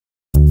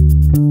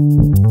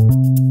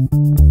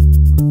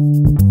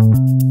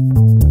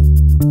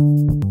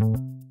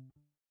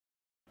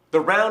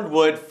round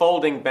wood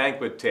folding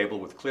banquet table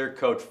with clear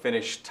coat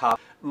finish top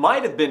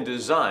might have been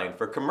designed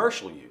for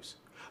commercial use,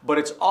 but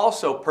it's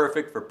also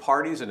perfect for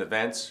parties and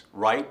events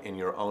right in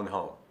your own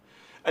home.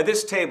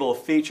 This table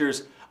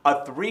features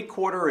a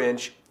 3/4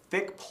 inch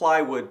thick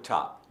plywood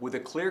top with a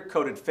clear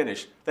coated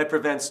finish that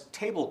prevents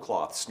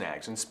tablecloth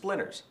snags and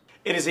splinters.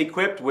 It is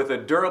equipped with a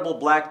durable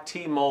black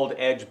T-mold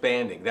edge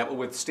banding that will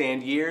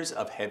withstand years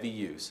of heavy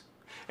use.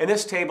 And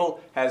this table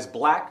has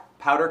black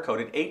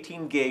powder-coated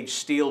 18-gauge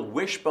steel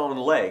wishbone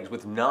legs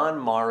with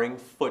non-marring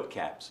foot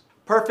caps.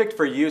 Perfect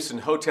for use in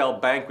hotel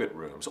banquet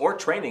rooms or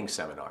training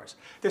seminars.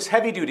 This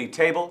heavy-duty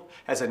table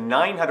has a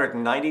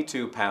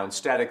 992-pound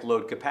static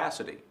load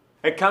capacity.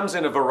 It comes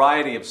in a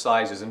variety of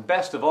sizes, and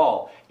best of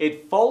all,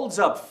 it folds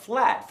up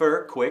flat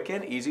for quick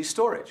and easy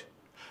storage.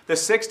 The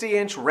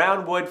 60-inch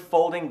round wood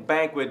folding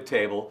banquet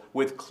table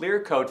with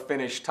clear coat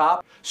finish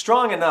top,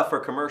 strong enough for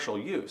commercial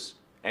use,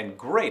 and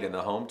great in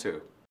the home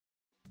too.